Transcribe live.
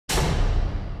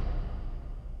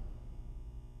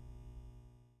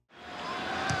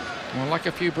Well, like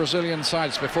a few Brazilian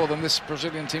sides before them, this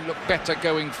Brazilian team looked better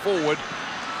going forward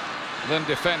than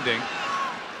defending.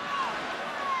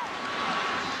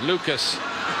 Lucas.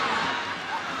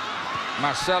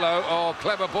 Marcelo, oh,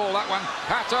 clever ball, that one.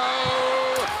 Pato,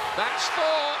 that's 4.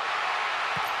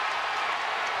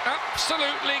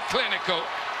 Absolutely clinical.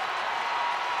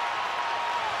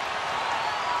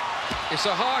 It's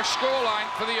a harsh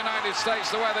scoreline for the United States,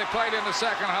 the way they played in the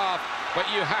second half, but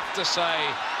you have to say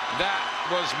that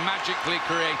was magically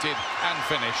created and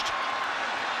finished.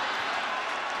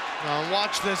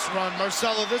 Watch this run,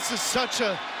 Marcelo. This is such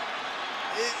a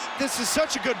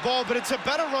good ball, but it's a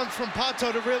better run from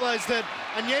Pato to realize that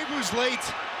Onyebu's late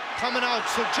coming out,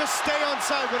 so just stay on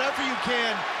side whatever you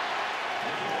can.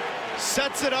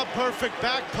 Sets it up perfect,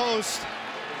 back post.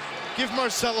 Give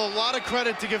Marcelo a lot of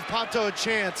credit to give Pato a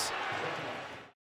chance.